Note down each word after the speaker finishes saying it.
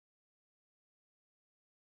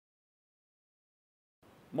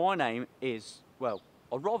My name is, well,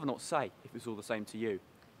 I'd rather not say if it's all the same to you.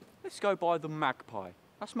 Let's go by the Magpie.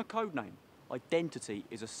 That's my code name. Identity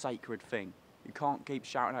is a sacred thing. You can't keep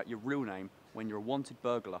shouting out your real name when you're a wanted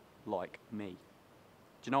burglar like me.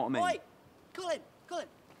 Do you know what I mean? Oi! Colin!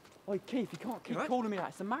 Oi, Keith, you can't keep calling me that.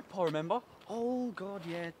 It's the Magpie, remember? Oh, God,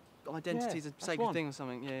 yeah. Identity's a sacred thing or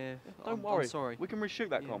something, yeah. Don't worry. I'm sorry. We can reshoot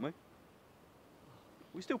that, can't we?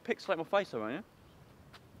 We still pixelate my face, though, ain't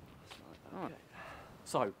you? Okay.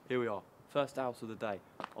 So, here we are. First house of the day.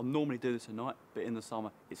 I'll normally do this at night, but in the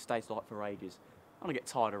summer, it stays light for ages. I'm gonna get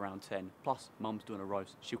tired around 10. Plus, Mum's doing a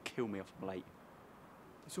roast. She'll kill me if I'm late.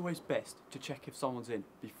 It's always best to check if someone's in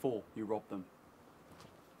before you rob them.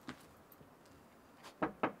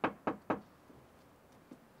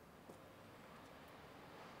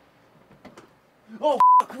 Oh,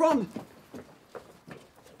 f***, run!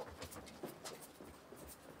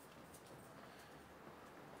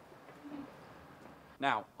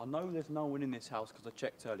 Now, I know there's no one in this house because I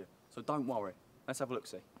checked earlier, so don't worry. Let's have a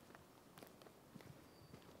look-see.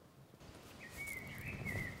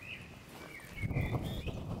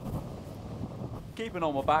 Keep an eye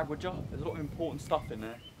on my bag, would you? There's a lot of important stuff in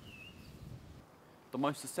there. The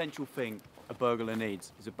most essential thing a burglar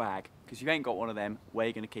needs is a bag, because if you ain't got one of them, where are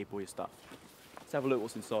you going to keep all your stuff? Let's have a look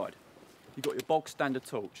what's inside. You've got your bog standard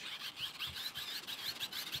torch.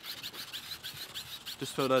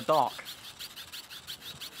 Just for the dark.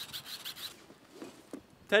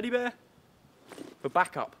 Teddy bear. For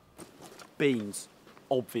backup. Beans,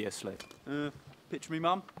 obviously. Picture me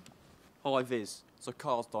mum. High vis, so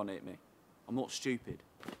cars don't hit me. I'm not stupid.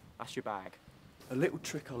 That's your bag. A little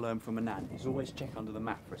trick I learned from a nan is always check under the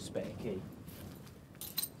mat for a spare key.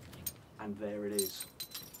 And there it is.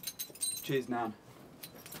 Cheers, nan.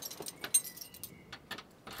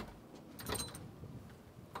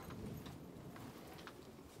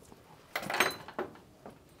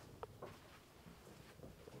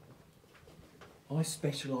 I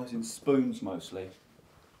specialise in spoons mostly.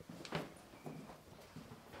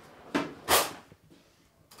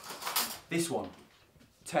 This one,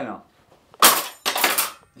 tenner.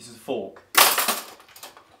 This is a fork.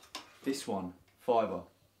 This one, fiver.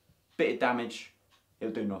 Bit of damage,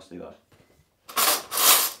 it'll do nicely though.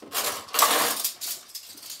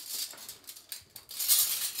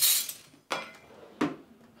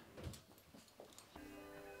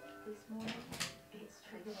 This morning, it's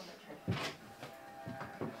triggered on the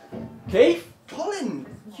trip. Keith? Colin!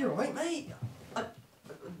 You alright, mate?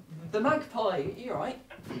 The Magpie, you alright?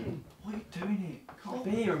 What are you doing here? Can't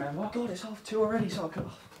be here, remember? God, it's 2:30 already, so I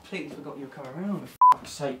completely forgot you were coming around. For fuck's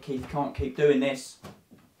sake, Keith, can't keep doing this.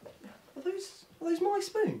 Are those my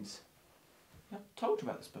spoons? I told you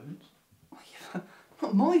about the spoons.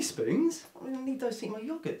 Not my spoons. I don't need those to eat my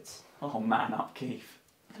yoghurts. Oh, man up, Keith.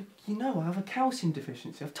 Look, you know I have a calcium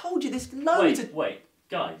deficiency. I've told you this loads of... Wait,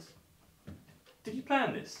 guys. Did you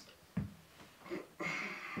plan this?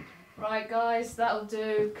 Right, guys, that'll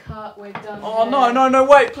do. Cut, we're done. Oh, here. no,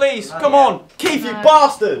 wait, please, come on. Keith, you No.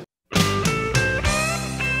 bastard!